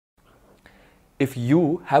If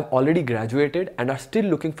you have already graduated and are still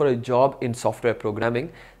looking for a job in software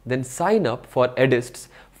programming, then sign up for Edyst's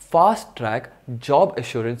Fast Track Job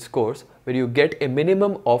Assurance course, where you get a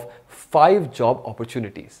minimum of 5 job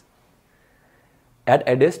opportunities. At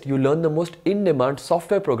Edyst, you learn the most in-demand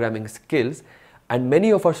software programming skills, and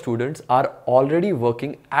many of our students are already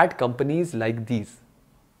working at companies like these.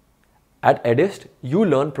 At Edyst, you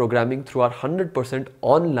learn programming through our 100%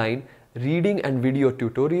 online reading and video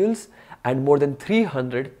tutorials and more than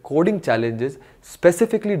 300 coding challenges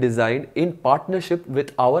specifically designed in partnership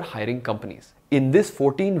with our hiring companies. In this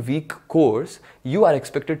 14-week course, you are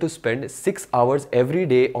expected to spend 6 hours every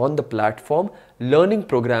day on the platform learning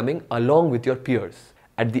programming along with your peers.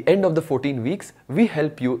 At the end of the 14 weeks, we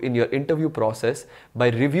help you in your interview process by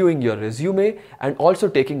reviewing your resume and also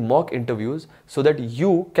taking mock interviews so that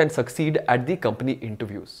you can succeed at the company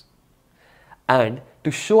interviews. And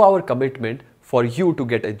to show our commitment for you to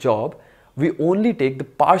get a job, we only take the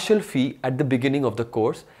partial fee at the beginning of the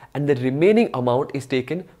course, and the remaining amount is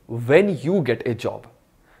taken when you get a job.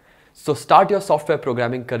 So start your software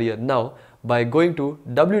programming career now by going to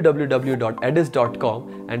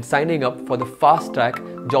www.edyst.com and signing up for the Fast Track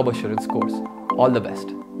Job Assurance course. All the best.